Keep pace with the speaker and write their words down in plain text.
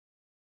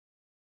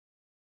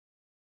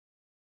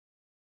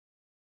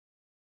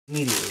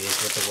Immediately is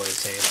what the word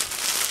says.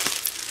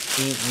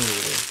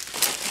 Immediately.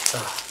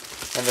 Ugh.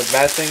 And the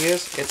bad thing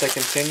is, it's a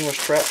continuous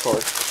trap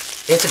card.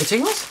 It's a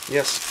continuous?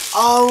 Yes.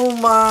 Oh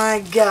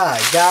my god.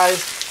 Guys,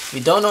 if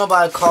you don't know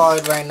about a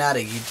card right now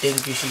that you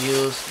think you should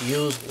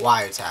use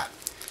Wiretap.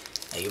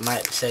 And you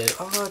might say,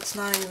 oh, it's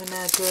not even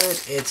that good.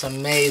 It's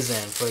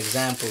amazing. For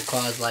example,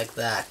 cards like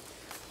that.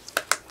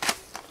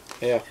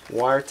 Yeah,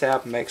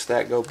 Wiretap makes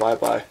that go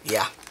bye-bye.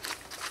 Yeah.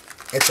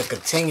 It's a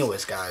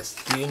continuous, guys.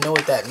 Do you know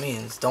what that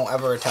means? Don't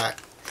ever attack.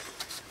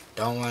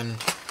 Don't run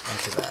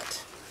into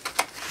that.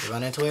 You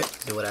run into it,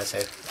 do what I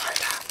say.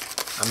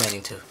 I'm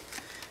meaning to.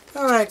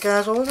 Alright,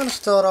 guys. Well, we're going to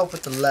start off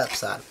with the left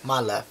side. My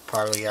left,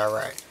 probably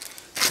alright.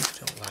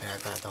 Why I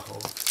got the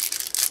whole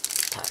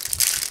pack.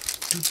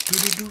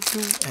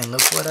 And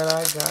look what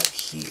I got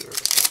here.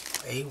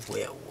 A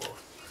werewolf.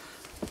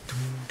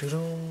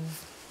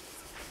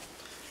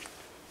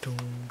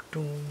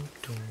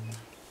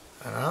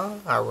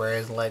 Our rare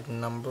is like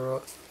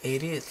number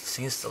 80. It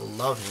seems to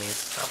love me.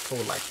 I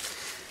pulled like,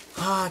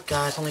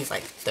 guys, only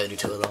like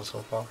 32 of them so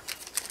far.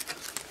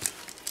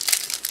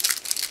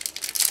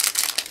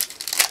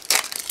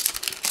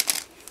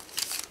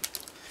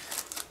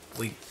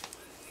 We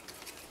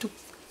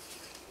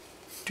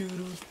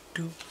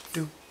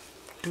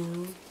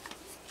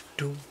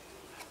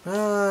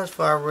as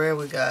for our rare,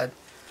 we got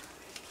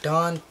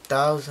Dawn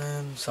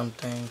 1000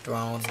 something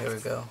Throne. Here we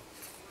go.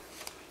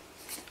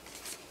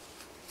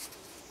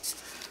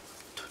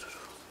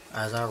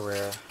 As our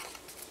rare.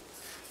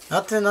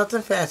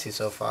 Nothing fancy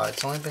so far.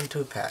 It's only been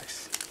 2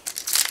 packs.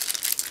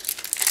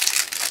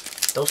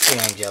 Those 3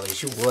 ain't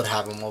jellies. You would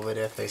have them over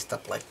there faced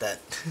up like that.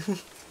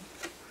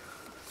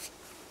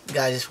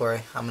 Guys, just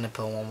worry. I'm gonna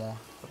put one more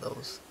of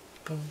those.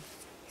 Boom.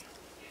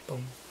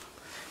 Boom.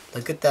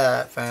 Look at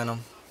that.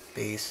 Phantom.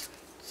 Beast.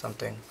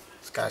 Something.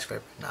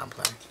 Skyscraper. Nah, I'm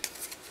playing.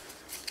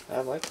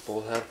 I'd like to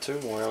pull have 2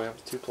 more. We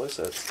have 2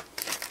 playsets.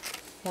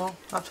 Well,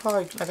 I'll try,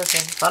 like I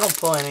said, if I don't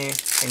pull any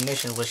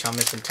ignitions, which I'm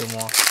missing 2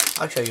 more,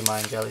 I'll show you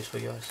mine jellies for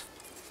yours.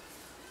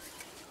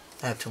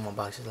 I have 2 more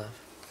boxes left.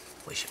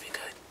 We should be good.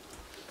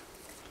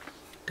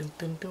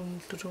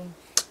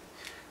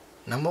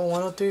 Number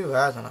 103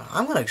 Rising.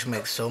 I'm gonna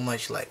make so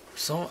much, like,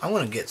 I'm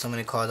gonna get so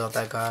many cards off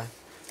that guy.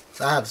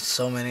 So I have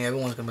so many.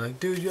 Everyone's gonna be like,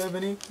 dude, you have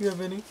any? You have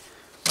any?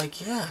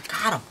 Like, yeah,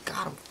 got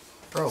him.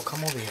 Bro,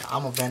 come over here.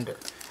 I'm a vendor.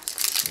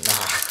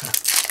 Nah.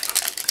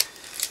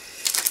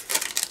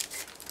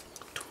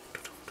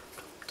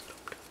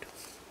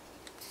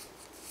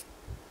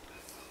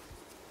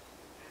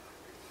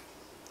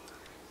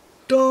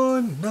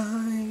 Dawn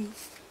Night.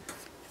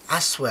 I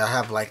swear I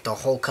have like the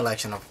whole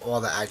collection of all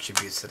the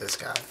attributes to this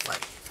guy.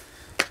 Like,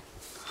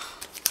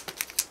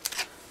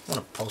 I want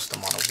to post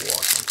them on a wall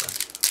or something.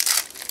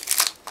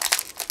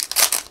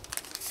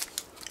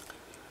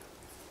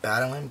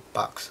 Battling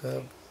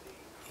Boxer.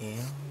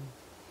 Yeah.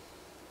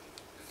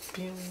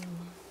 Pew.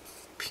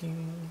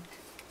 Pew.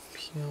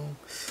 Pew.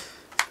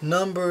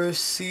 Number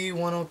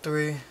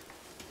C103.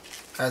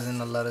 As in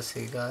the letter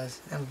C, guys.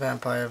 And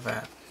Vampire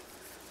Vamp.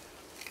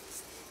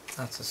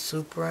 That's a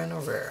super and a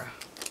rare.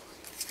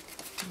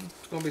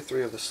 It's gonna be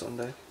 3 of this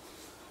Sunday.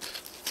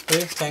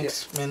 3?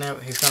 Thanks, yep. Man,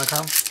 he's gonna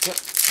come? Yep.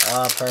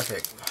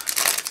 Perfect.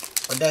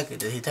 What deck?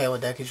 Did he tell you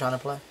what deck he's trying to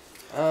play?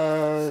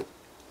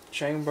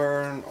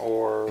 Chainburn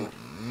or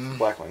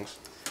Blackwings.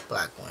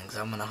 Blackwings.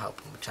 I'm gonna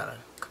help him try to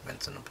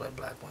convince him to play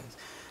Blackwings.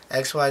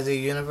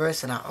 XYZ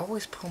Universe, and I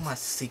always pull my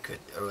secret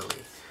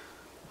early.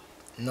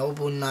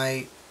 Noble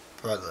Knight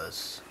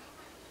Brothers.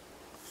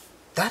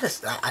 That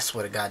is, I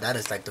swear to God, that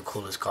is like the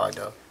coolest card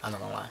though. I don't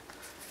know why.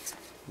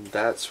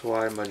 That's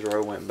why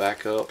Madro went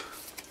back up.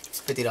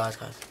 $50,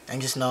 guys.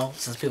 And just know,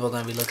 since people are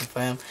going to be looking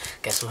for him,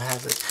 guess who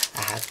has it?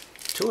 I have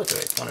 2 or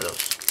 3. One of those.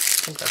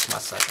 I think that's my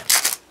second.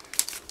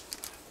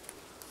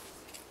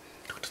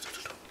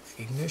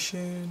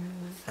 Ignition.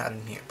 Not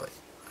in here, but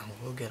I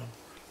will get him.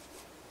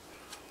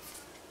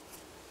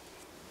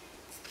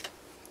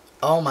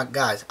 Oh my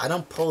guys, I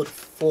done pulled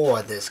 4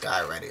 of this guy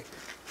already.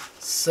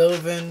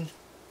 Sylvan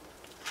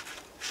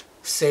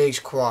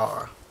Sage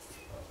Crawler.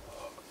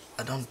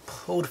 I done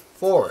pulled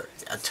 4.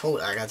 I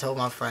told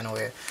my friend over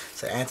here.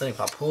 So Anthony, if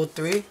I pulled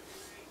 3,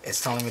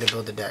 it's telling me to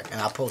build the deck. And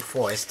I pulled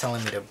 4, it's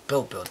telling me to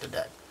build the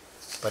deck.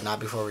 But not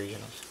before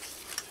regionals.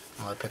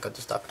 I'm gonna pick up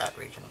the stuff at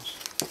regionals.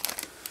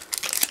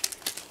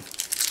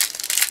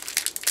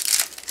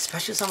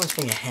 Especially someone's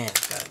in your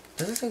hands, guys.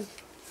 Does it say?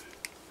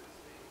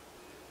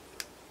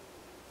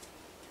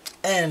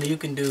 And you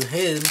can do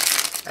him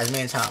as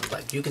many times.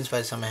 Like you can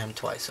special summon him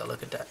twice. So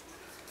look at that.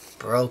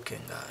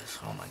 Broken, guys.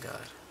 Oh my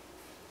god.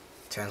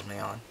 Turns me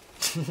on.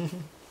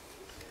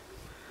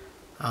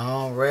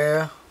 Oh,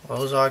 rare.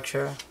 Rose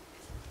Archer.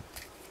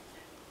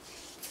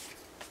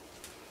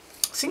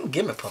 I've seen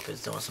Gimmick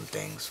Puppets doing some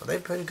things. So they're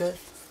pretty good.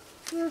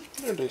 Yeah,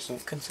 they're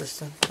decent.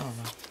 Consistent. I don't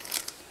know.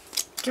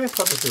 Gimmick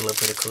Puppets do look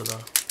pretty cool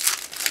though.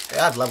 They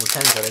have level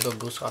 10, so they go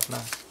goose off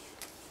now.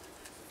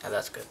 Yeah,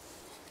 that's good.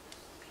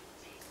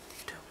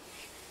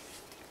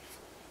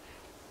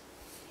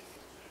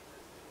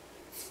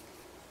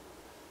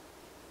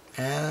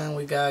 And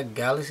we got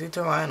Galaxy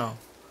Tyranno.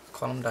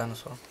 call him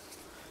dinosaur.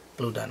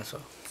 Blue dinosaur.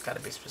 Gotta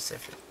be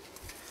specific.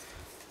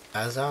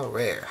 As our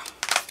rare.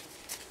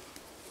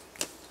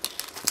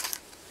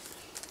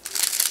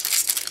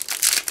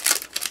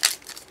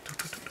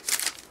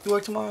 You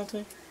work tomorrow,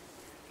 Anthony?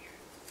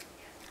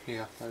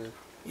 Yeah, I do.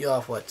 You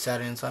off what,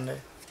 Saturday and Sunday?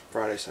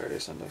 Friday, Saturday,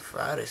 Sunday.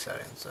 Friday,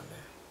 Saturday, and Sunday.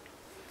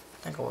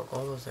 I think I work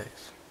all those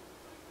days.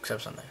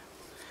 Except Sunday.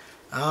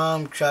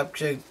 Trap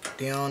Chick,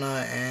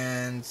 Diona,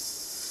 and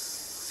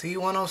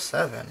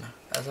C107.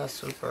 That's our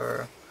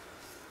super.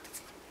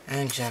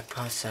 And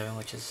Jackpot 7,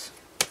 which is...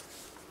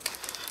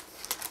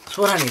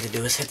 So what I need to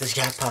do is hit this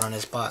jackpot on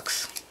this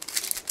box.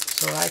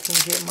 So I can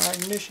get my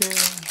ignition.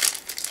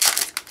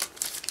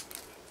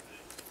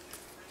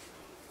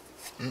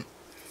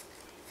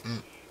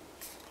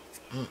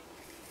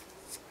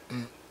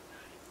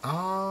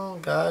 Oh,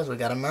 guys, we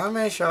got a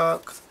mermaid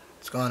shark.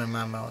 Let's go on in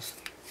my mouse.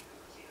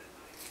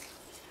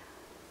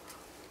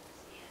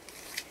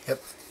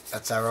 Yep,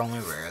 that's our only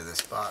rare of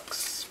this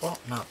box. Well,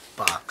 not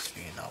box,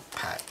 but you know,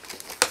 pack.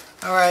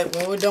 Alright,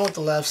 well, we're done with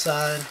the left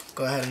side.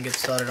 Go ahead and get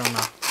started on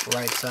the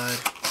right side.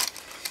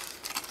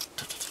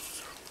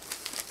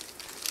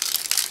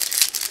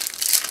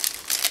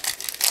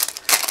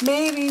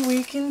 Maybe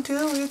we can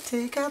do it.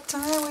 Take our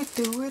time, we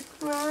do it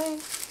right.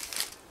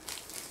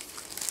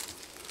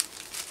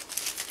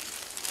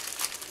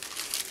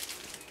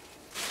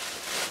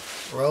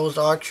 Rose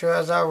Archer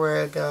as our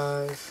rare,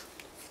 guys.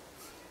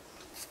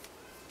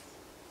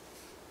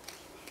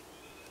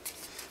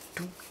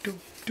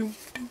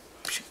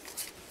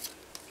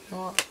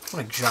 I'm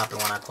gonna drop it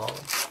when I call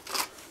him.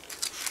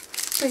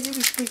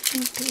 Baby, we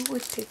can do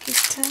it. Take your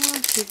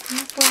time, take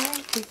your time.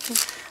 I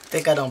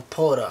think I done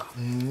pulled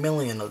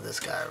 1,000,000 of this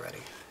guy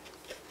already.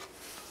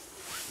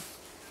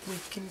 We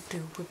can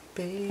do it,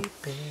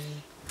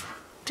 baby.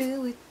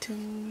 Do it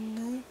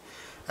tonight.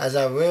 As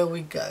our rare,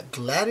 we got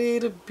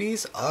Gladiator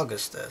Beast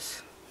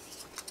Augustus.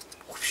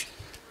 Whoosh.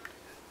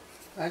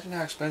 Imagine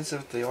how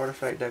expensive the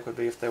artifact deck would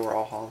be if they were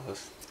all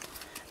hollows.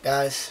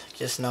 Guys,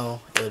 just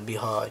know it would be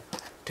hard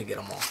to get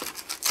them all.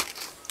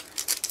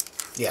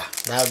 Yeah,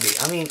 that would be.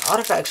 I mean,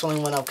 artifacts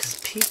only went up because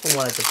people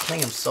wanted to play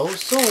them so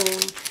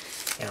soon.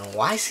 And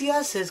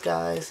YCS's,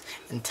 guys,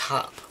 and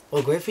top.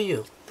 Well, great for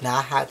you. Now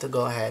I had to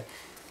go ahead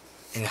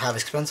and have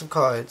expensive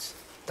cards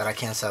that I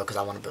can't sell because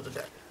I want to build a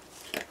deck.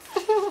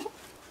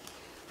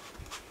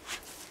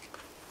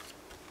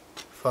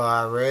 For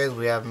our rares,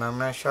 we have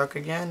Merman Shark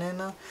again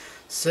and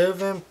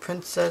Sylvan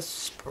Princess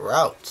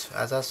Sprout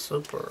as a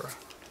super.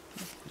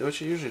 Do what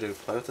you usually do.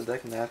 Play with the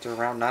deck and then after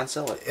round 9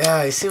 sell it.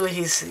 Yeah, you see what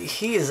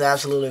he is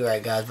absolutely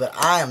right, guys. But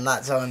I am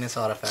not selling this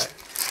artifact.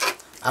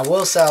 I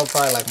will sell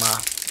probably like my...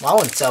 Well, I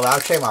wouldn't sell it. I'll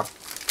trade my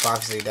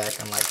Prophecy deck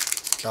and like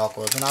Dark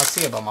Woods. And I'll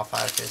see about my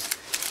Fire Fist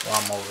while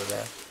I'm over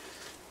there.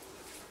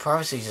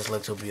 Prophecy just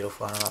looks so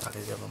beautiful. I don't know if I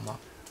can give them up.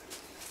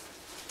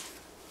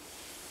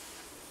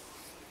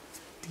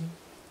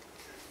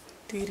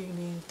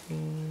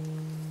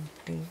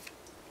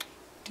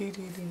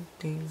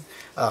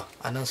 Oh,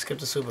 I done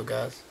skipped the super,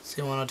 guys.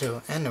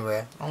 C102 and the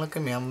rare. Don't look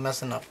at me, I'm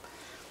messing up.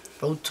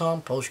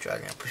 Photon Post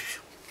Dragon.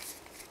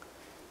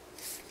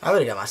 I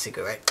already got my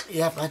secret, right?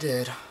 Yep, I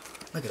did.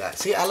 Look at that.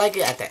 See, I like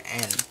it at the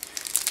end.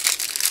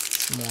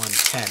 It's more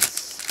intense.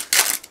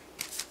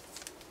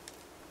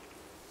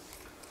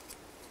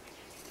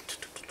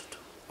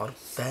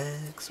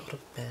 Artifacts.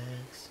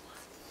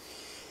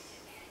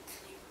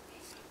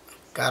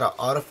 Got an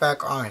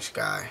artifact orange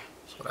guy.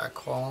 That's what I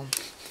call him.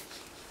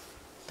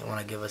 They want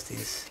to give us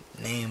these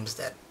names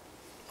that...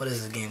 What does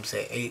this game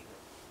say? 8?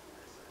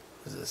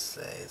 What does this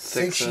say?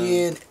 6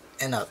 years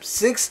and up.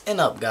 6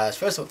 and up, guys.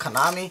 First of all,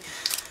 Konami,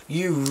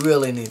 you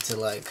really need to,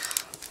 like,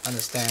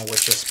 understand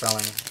what you're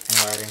spelling and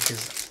writing.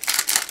 Because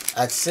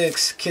at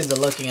 6, kids are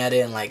looking at it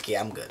and like, yeah,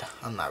 I'm good.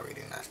 I'm not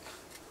reading that.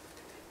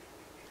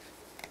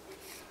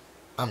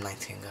 I'm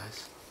 19,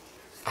 guys.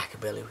 I could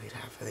barely read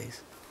half of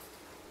these.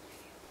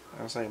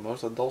 I was saying,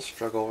 most adults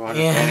struggle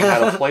understanding how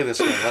to play this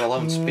game, let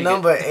alone speak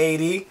Number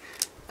 80.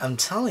 I'm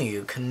telling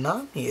you,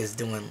 Konami is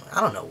doing...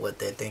 I don't know what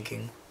they're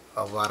thinking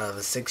of out of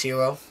a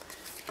 6-year-old,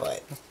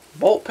 but...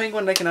 Bolt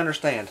Penguin, they can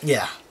understand.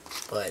 Yeah,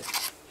 but...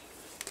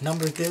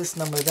 Number this,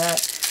 number that.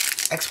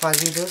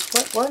 XYZ this.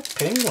 What?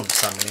 Penguin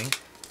summoning.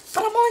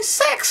 But I'm only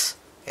 6!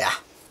 Yeah.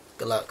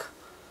 Good luck.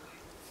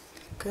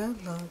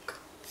 Good luck.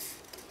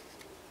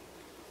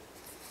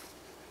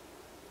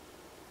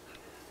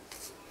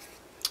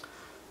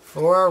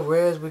 For our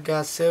rares, we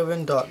got Silver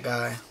and Dark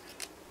Guy.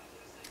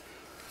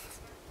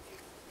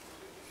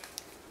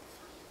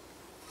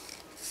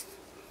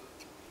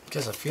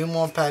 Just a few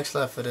more packs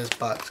left for this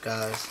box,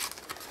 guys.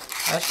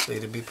 Actually,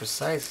 to be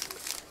precise,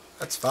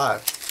 that's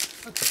 5.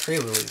 That's a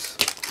pre-release.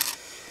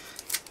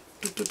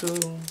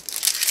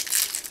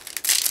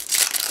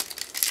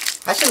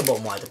 I should have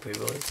bought more at the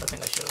pre-release. I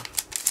think I should have.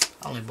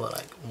 I only bought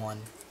like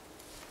 1.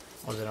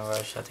 I was in a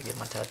rush. I had to get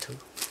my tattoo.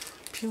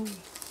 Pew.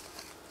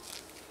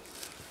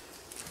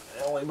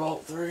 I only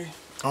bought 3.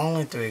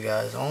 Only 3,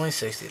 guys. Only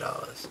 $60.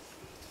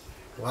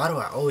 Why do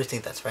I always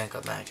think that's rank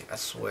up magic? I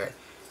swear.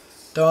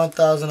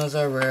 1,000 is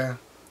our rare.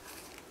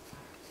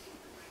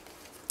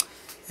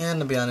 And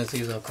to be honest,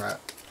 these are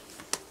crap.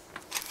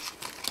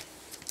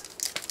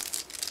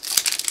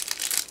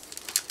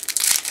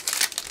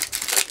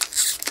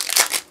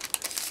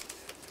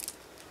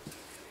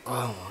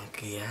 Oh my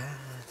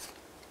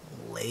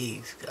god.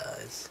 Legs,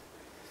 guys.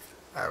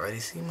 I already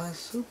see my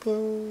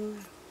super.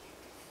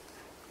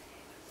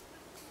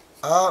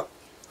 Oh,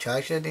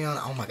 Traction Dion.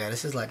 Oh my god,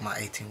 this is like my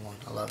 18 one.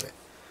 I love it.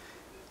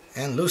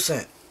 And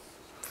Lucent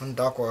from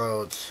Dark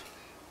Worlds.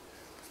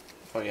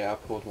 Oh yeah, I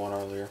pulled one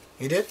earlier.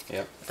 You did?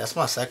 Yep. That's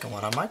my second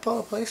one. I might pull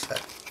a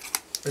playset.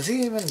 Is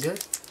he even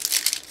good?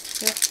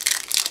 Yeah.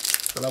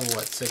 For level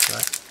what? 6,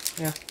 right?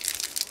 Yeah.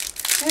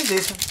 He's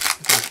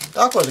decent.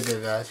 Dark Worlds are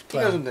good, guys. He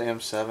goes into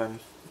M7,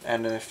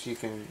 and if you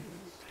can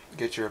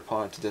get your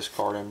opponent to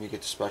discard him, you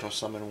get to special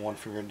summon one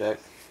from your deck.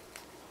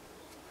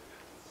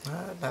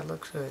 That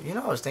looks good. You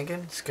know, I was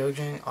thinking skill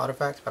drain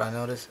artifacts, but I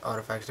noticed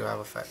artifacts do have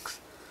effects.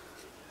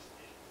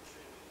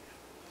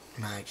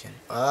 Imagine.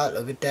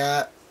 Look at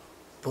that.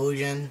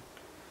 Bujin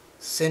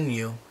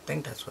Sinew. I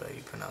think that's what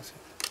you pronounce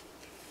it.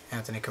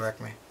 Anthony,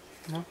 correct me.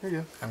 No, you're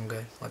good. I'm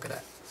good. Look at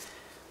that.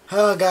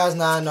 Oh, guys,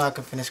 now I know I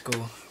can finish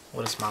school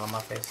with a smile on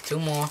my face. 2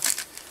 more.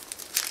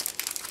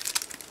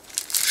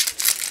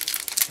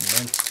 And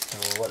then,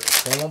 what,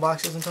 4 more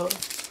boxes in total?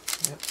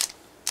 Yep.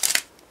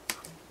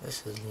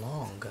 This is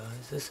long,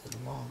 guys. This is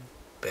long.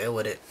 Bear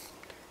with it.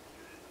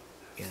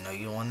 You know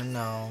you want to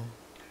know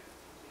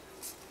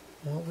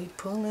what we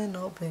pulling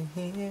open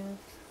here.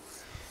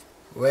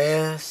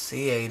 Rare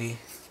C80.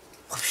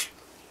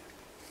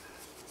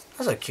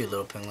 That's a cute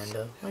little penguin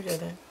though. Look at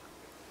that.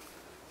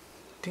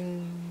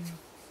 Ding,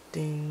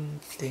 ding,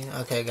 ding.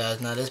 Okay,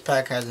 guys. Now this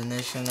pack has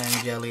Ignition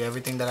and Jelly.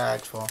 Everything that I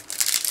asked for.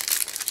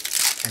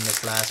 In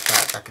this last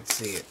pack, I could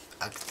see it.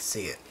 I could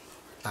see it.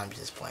 I'm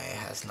just playing. It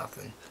has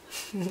nothing.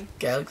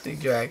 Galaxy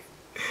Dragon.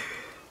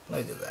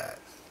 Look at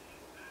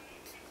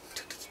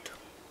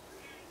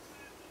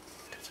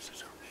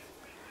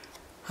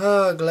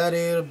that.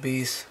 Gladiator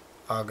Beast.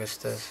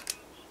 Augustus.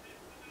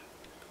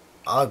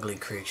 Ugly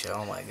creature.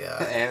 Oh my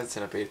god. And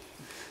Centipede.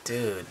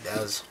 Dude,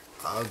 that was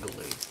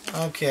ugly.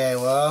 Okay,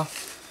 well,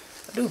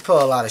 I do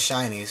pull a lot of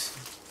shinies.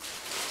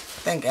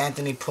 I think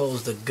Anthony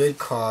pulls the good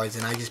cards,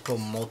 and I just pull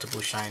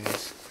multiple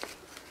shinies.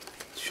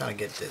 Just trying to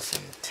get this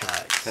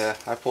intact. Yeah,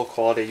 I pull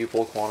quality, you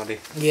pull quantity.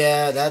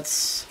 Yeah,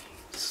 that's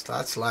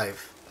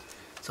life.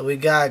 So we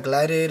got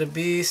Gladiator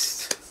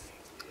Beast,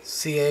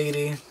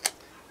 C80,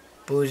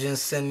 Bujin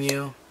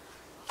Sinew,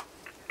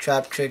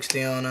 Trap Tricks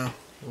Diona,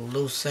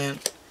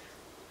 Lucent,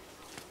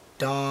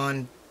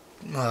 Dawn,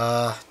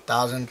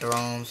 Thousand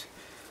Thrones,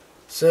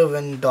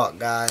 Sylvan Dark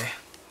Guy,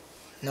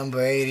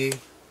 number 80,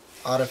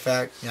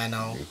 Artifact, I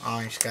know,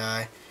 Orange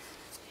Sky,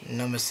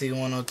 number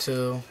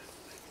C102,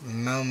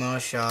 Melmel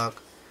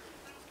Shark,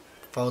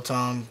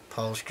 Photon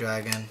Pulse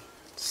Dragon,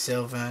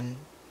 Sylvan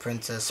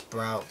Princess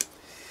Sprout.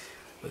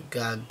 We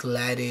got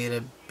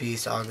Gladiator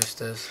Beast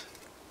Augustus,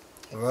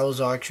 Rose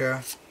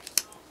Archer,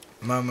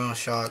 Mermail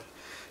Shark,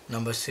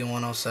 number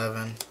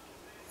C107,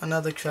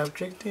 another Trap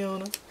Trick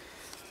Diona,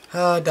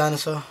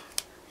 Dinosaur,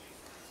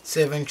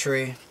 Sylvan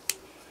Tree.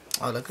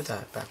 Oh, look at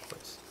that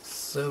backwards.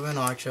 Sylvan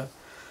Archer,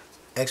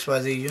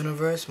 XYZ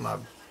Universe, my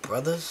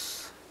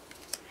brothers,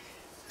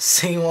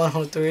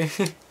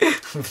 C103,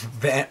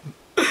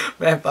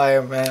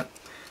 Vampire Map,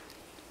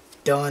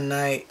 Dawn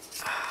Knight,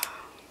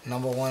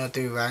 number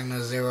 103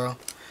 Ragnar Zero.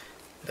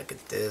 Look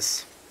at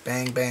this.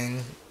 Bang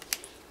Bang.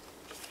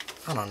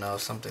 I don't know,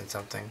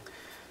 something.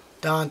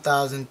 Dawn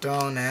Thousand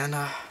Throne and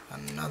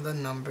another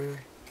number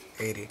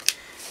 80.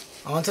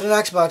 On to the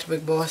next box,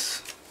 big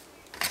boss.